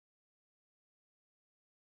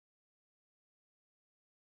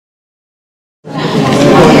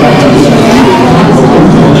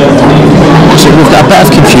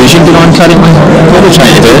confusion going on currently? What are we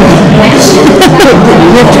trying to do?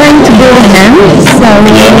 We're trying to build a hand, so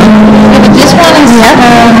but this one is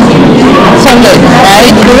so look,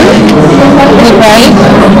 right? Good, right?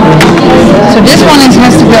 So this one has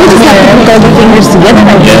to go here. go the fingers together,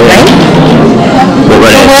 I think, right? But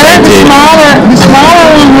we're The smaller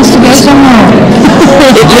one has to go somewhere.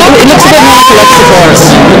 It looks a bit more flexible.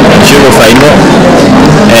 I'm sure we'll find it.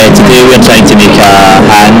 Today we're trying to make a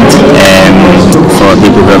hand for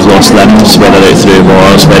people who have lost limbs, whether it's through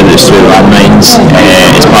wars, whether it's through landmines.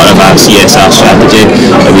 It's part of our CSR strategy,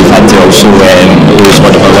 and we've had to also lose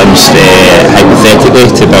one of our limbs hypothetically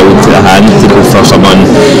to build a hand to go for someone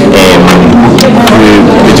who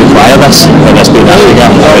would require this, and this being Africa.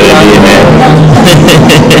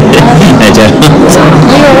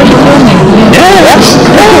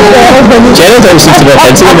 Gerald seems to be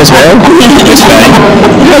into them as well. It's fine.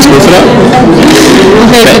 Let's go for it.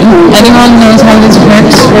 Okay, anyone knows how this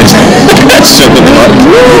works? So good luck.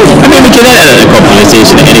 I mean, we can enter the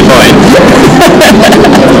conversation at any point.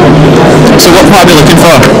 So what part are we looking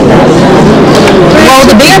for? Well,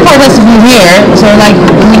 the bigger part has to be here. So like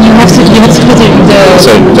when you have to put it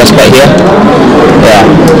So just right here? Yeah.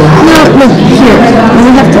 No, look, here.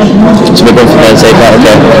 We have to... So we're going from the inside part,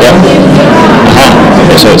 okay. Yep.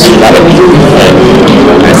 Okay, so it's that way.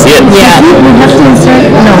 I see it. Yeah. We have to insert...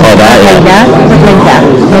 No, oh, that, like that, but like that.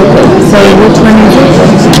 Okay. So which one is it?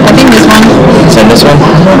 I think this one. Send this one?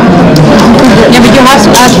 Yeah, but you have to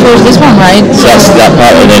add first this one, right? So that's that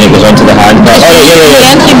part, and then it goes onto the hand part. Oh,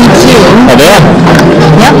 yeah. And you need two. Oh, there?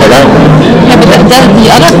 Yeah. Like that? Yeah, but that the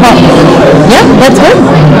other part. Yeah, that's good.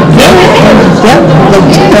 Yeah? Yeah.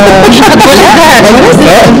 Like, what is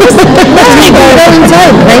that? Like this? Go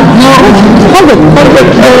inside, right? No. Hold it.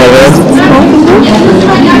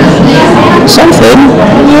 Something.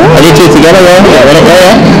 Yeah. Are you two together? Yeah.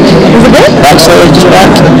 Is it good? Back side, just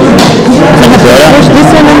back. Push this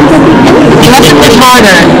one a little bit. You have to push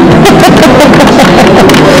harder.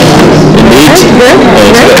 Indeed. Good.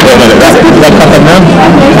 That cup in now.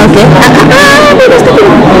 Okay.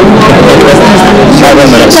 Seven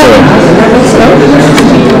minutes slow.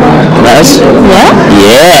 That is? Yeah?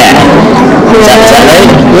 Yeah. Is that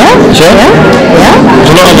right? Yeah. Sure? Yeah.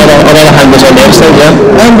 So not another hand was on the outside, yeah?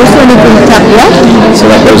 And this one is on top, yeah? So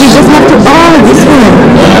that goes... You just have to... Oh, this one.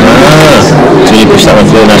 So you push that one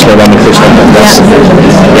through, and that's where one we push one like this.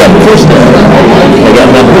 Yeah. Push them. We're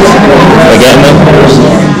getting them.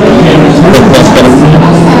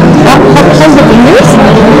 Hold the fingers.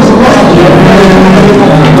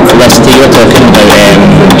 Felicity, you're talking about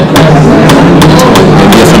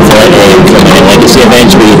different from legacy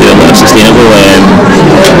events where you do a lot of sustainable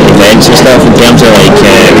events and stuff in terms of like,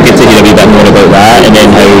 we get to hear a wee bit more about that, and then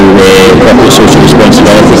how corporate social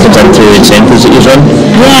responsibility comes into incentives that you run.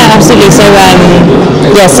 Yeah, absolutely. So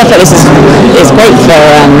stuff like this is great for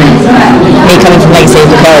me coming from legacy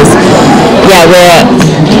because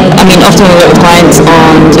often we work with clients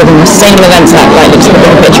on delivering sustainable events that like looks at the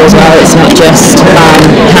bigger picture as well. It's not just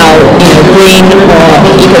how green or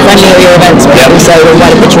eco-friendly are your events, but also the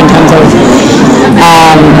wider picture in terms of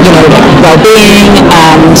well-being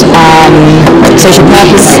and social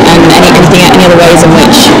purpose and any other ways in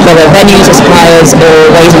which whether venues or suppliers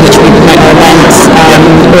or ways in which we promote our events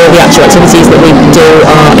or the actual activities that we do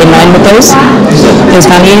are in line with those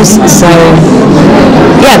values. So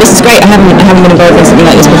yeah, this is great. I haven't been involved in something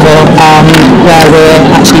like this before, where we're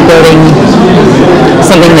actually building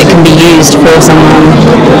something that can be used for someone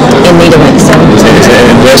in need of it. So it's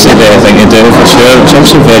an impressive thing to do for sure. It's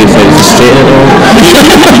also very, very frustrating.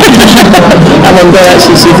 I wonder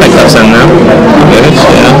actually see if I got some now. Good,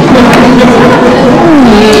 yeah.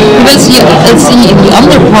 Let's see the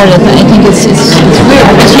under part of it. I think it's weird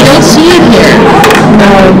because you don't see it here. No,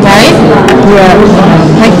 right? Yeah.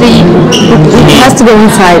 Like it has to go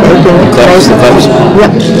inside, I think. Clips, the clips.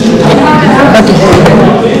 Yep. Okay.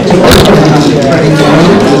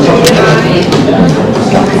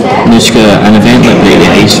 Nouschka, an event like Break the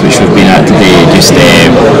Ice, which we've been at today, just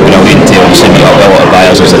brilliant to obviously meet up with a lot of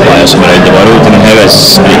buyers and suppliers from around the world. And how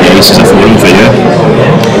is Break the Ice as a forum for you?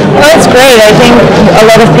 Well, it's great. I think a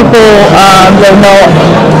lot of people don't know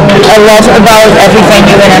a lot about every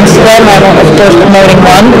venue in Amsterdam. I'm of course promoting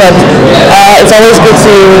one, but it's always good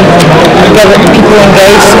to get people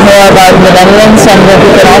engaged more about the Netherlands and what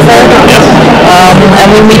we can offer. and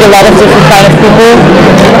we meet a lot of different kind of people,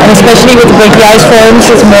 and especially with the Break the Ice forums,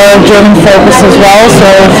 it's more German focused as well, so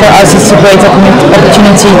for us it's a great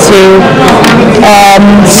opportunity to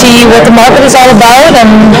see what the market is all about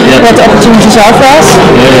and what the opportunities are for us,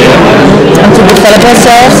 and to develop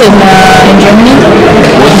ourselves in Germany.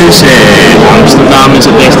 What does Amsterdam as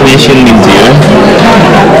a destination mean to you?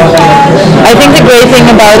 I think the great thing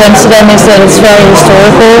about Amsterdam is that it's very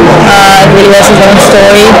historical. It really has its own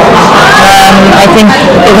story. I think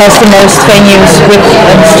it has the most venues with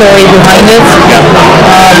a story behind it.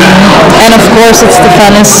 And of course it's the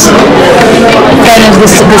Venice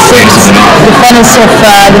of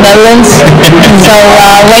the Netherlands. So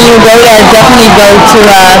when you go there, definitely go to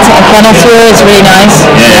Gana tour. It's really nice.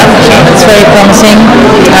 It's very promising.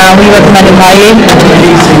 We recommend it highly.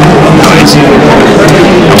 Nice.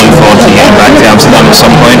 I look forward to getting back to Amsterdam at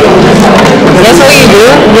some point. That's what you do.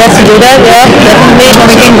 You have to do that, definitely. And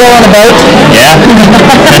we can go on a boat. Yeah.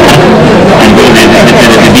 And go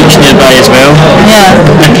to the beach nearby as well. Yeah.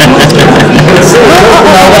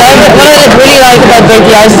 What I really like about Break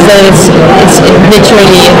the Ice is that it's literally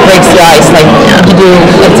it breaks the ice. Like you do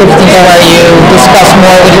activities where you discuss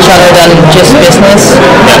more with each other than just business.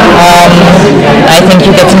 I think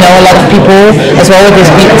you get to know a lot of people as well with this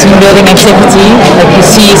team building activity. Like you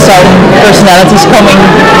see some personalities coming.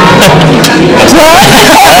 Like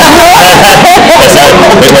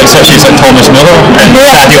such as like Thomas Miller and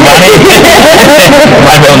Sadio Mane.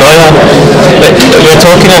 I will know that. But we're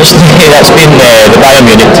talking actually, that's been the Bayern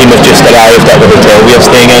Munich team have just arrived at the hotel we are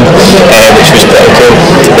staying in, which was pretty cool.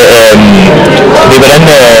 But, they were in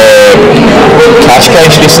the cash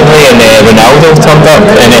guys recently and Ronaldo turned up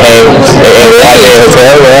and at the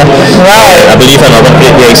hotel, I believe another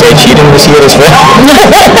great Ed Sheeran was here as well.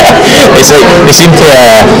 It's like they seem to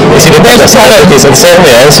be the celebrities, it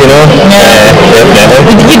certainly is, you know.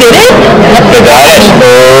 You did it? The guy,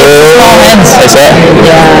 is it?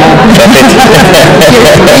 I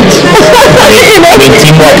mean,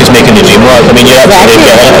 teamwork is making the dream work. I mean, you're actually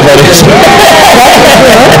getting it for this.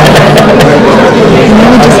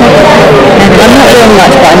 I'm not doing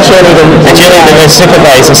much, but I'm cheerleading. I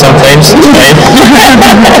supervise sometimes.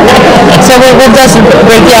 So what does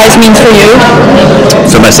Break the Ice mean for you?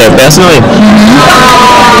 For myself personally?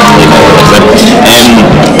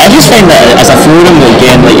 I just find that as a forum,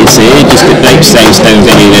 again, like you say, just it breaks the ice down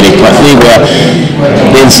very, very quickly, where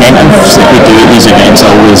the incentives that we do at these events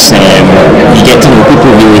always, you get to know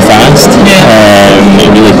people really fast,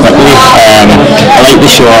 really quickly. I like the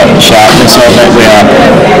sharpness of it, where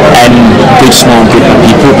in good small group of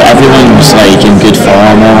people, but everyone's like in good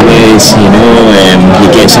form always, you know. You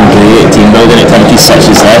get some great team building activities such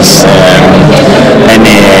as this, and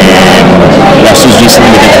this was recently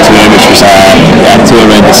we did a tour which was a tour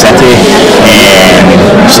around the city,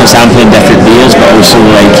 so sampling different beers but also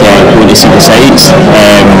like going to see the sights,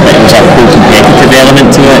 but it was a whole competitive element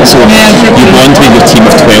to it, so you bond with your team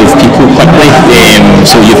of 12 people quickly,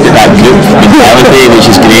 so you've got that group mentality which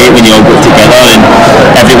is great when you all go together and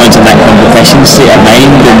everyone's in that competition state of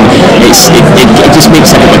mind, and it just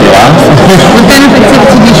makes everybody laugh. What kind of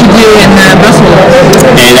activity did you do in Brussels?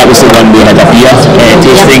 That was the one we had a beer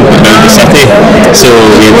tasting around the city. So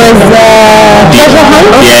it was treasure hunt?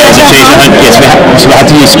 Yeah, it was a treasure hunt. Yes, we had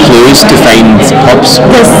to use clues to find pubs.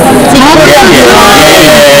 The secret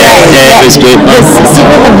it was good. The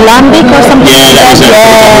secret of Lambic or something? Yeah, that was it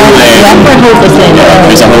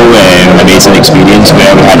was a whole amazing experience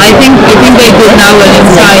where we had. I think they do now an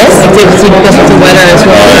inside activity because of the weather as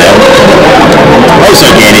well. Also,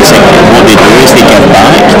 again, it's like what they do is they give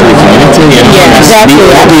back to the community. You know? Yeah, exactly.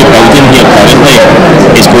 What we're building here currently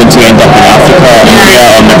is going to end up in Africa, where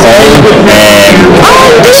on the call,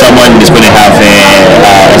 someone is going to have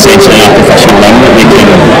essentially an artificial limb that they can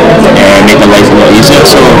make their life a lot easier.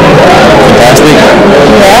 So, fantastic.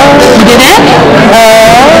 Yeah. You did it?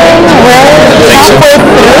 Halfway through.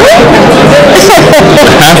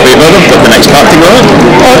 Halfway, well, we've got the next part to go.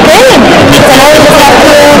 Okay. So now we just have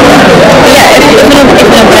to, if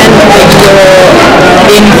an event which you're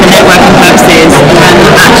in for networking purposes and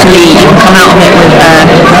actually you can come out of it with a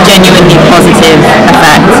genuinely positive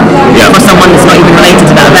effect for someone that's not even related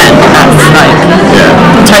to that event, that's like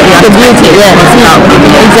totally the beauty. It's the outcome.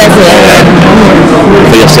 exactly.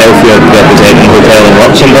 For yourself, you're representing a hotel in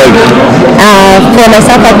Luxembourg. For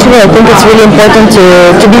myself, actually, I think it's really important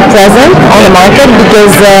to be present on the market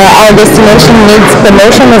because our destination needs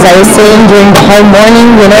promotion, as I was saying during the whole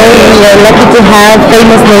morning. You know, we are lucky to have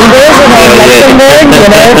famous neighbors in Luxembourg, you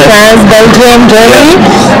know, France, Belgium, Germany,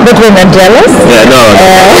 but we're not jealous. Yeah, no.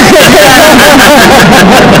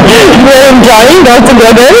 We're enjoying all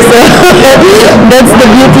together, so that's the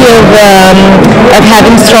beauty of of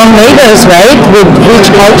having strong neighbors, right, with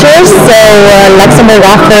rich cultures. So Luxembourg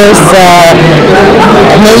offers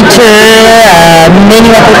nature,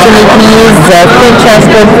 many opportunities, free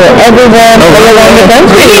transport for everyone all around the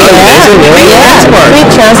country. Free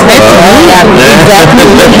transport. Exactly.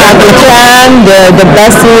 We have the tram, the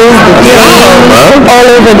buses, the trains, all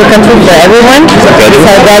over the country for everyone.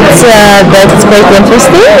 So that's quite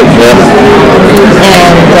interesting.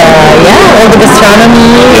 And all the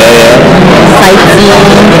gastronomy, sightseeing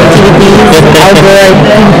activities, outdoor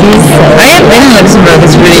activities. I have been in Luxembourg.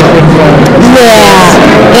 It's really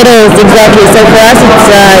it is exactly. So for us,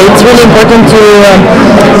 it's really important to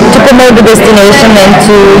promote the destination and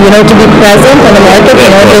to be present on the market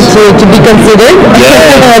in order to be considered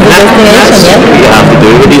as a destination. You have to do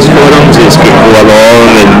with these forums is go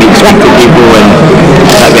along and speak to people and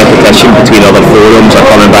that repetition between other forums or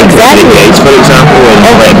coming back to the guides, for example,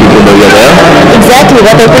 and letting people know you're there. Exactly.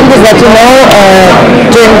 What I think is that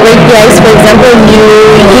during Great Guides, for example,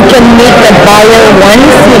 you can meet the buyer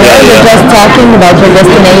once. You're just talking about your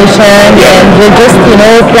destination and you're just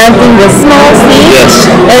planting the small seeds,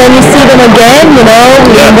 and then you see them again, in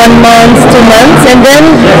 1 month, 2 months, and then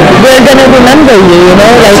they're gonna remember you,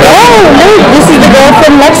 like, oh, look, this is the girl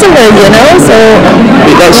from Luxembourg, so.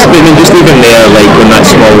 That's, just even there, like, when that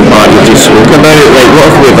small part you just spoke about, like, what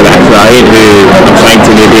if we have a client who are trying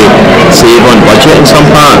to maybe save on budget in some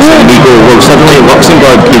parts, and we go, well, suddenly in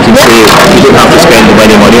Luxembourg, you can say, you don't have to spend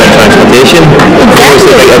any money on transportation.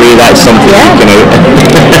 Obviously, right away, that's something you can out.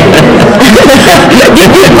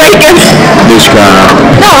 Nouschka.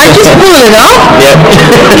 No, I just pull it off. Yep.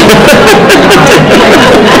 I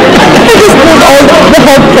just pulled the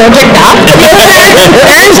whole project up.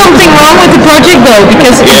 There is something wrong with the project though,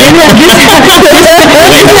 because this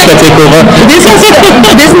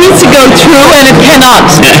needs to go through and it cannot.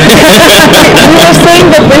 We were saying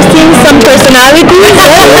that we're seeing some personalities.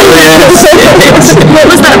 What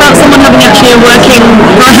was that about someone having actually a working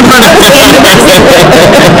project?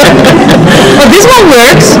 Well, this one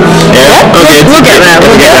works. Yeah. Okay. We'll get that.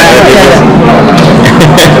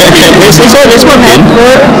 This one in.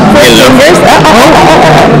 Four fingers.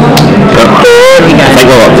 I think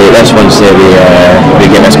we'll update this once we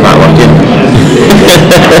get this part working.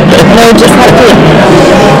 No, just have to.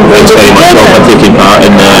 Thanks very much all for taking part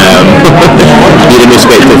in your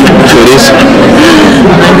respective stories.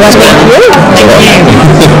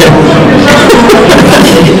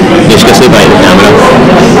 Just go say bye to the camera.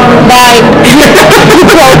 Bye.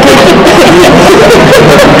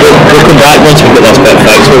 We'll come back once we get this bit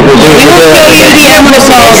fixed. We'll do it.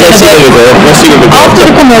 Let's see where we go. After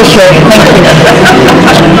the commercial. Thank you.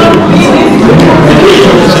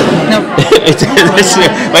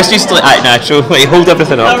 Let's just act natural. Wait, hold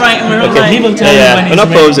everything up. Alright, we're okay. He will tell you when we're not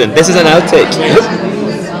posing. This is an outtake.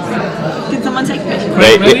 Did someone take a picture?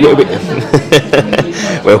 Right.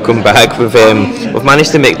 Welcome back. We've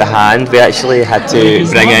managed to make the hand. We actually had to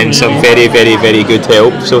bring in some very, very, very good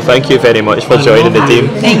help. So thank you very much for joining the team.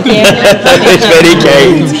 Thank you. It's very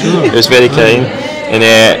kind. It was very kind. And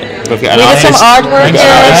we've got an artist. some artwork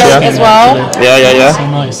as well. Yeah. So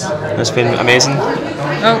nice. It's been amazing.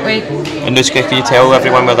 Oh, wait. And Nouschka, can you tell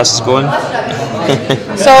everyone where this is going?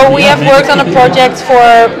 So we have worked on a project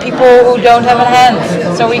for people who don't have a hand.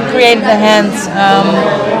 So we created the hands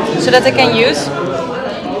so that they can use.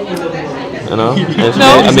 I know. It's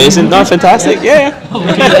amazing. No, fantastic. Yeah.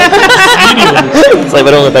 It's like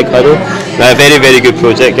we're all in a big huddle. No, a very, very good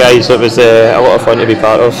project, guys. It was a lot of fun to be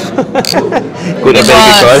part of. Going to a very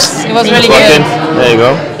good cause. It was really good. good. There you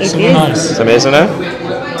go. So nice. It's amazing, eh?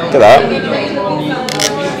 Look at that.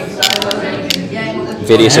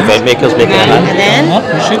 Various event makers making a hand.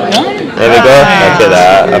 There we go. Look at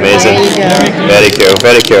that. Amazing. Very cool.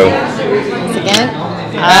 Very cool.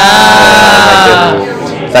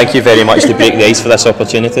 Thank you very much to Break the Ice for this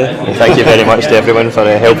opportunity. And thank you very much to everyone for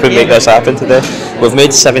helping make this happen today. We've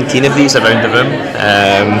made 17 of these around the room.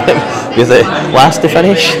 We're the last to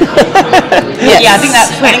finish. Yeah, I think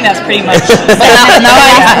that's pretty much. But now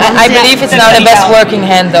I believe it's now the best working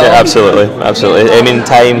hand though. Yeah, absolutely. I mean,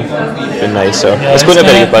 time has been nice, so it's going to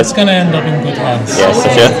be a good place. It's going to end up in good hands. Yes, for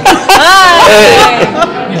sure.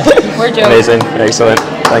 We're joking. Amazing, excellent.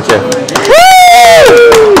 Thank you.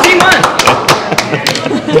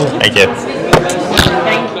 Woo! Thank you.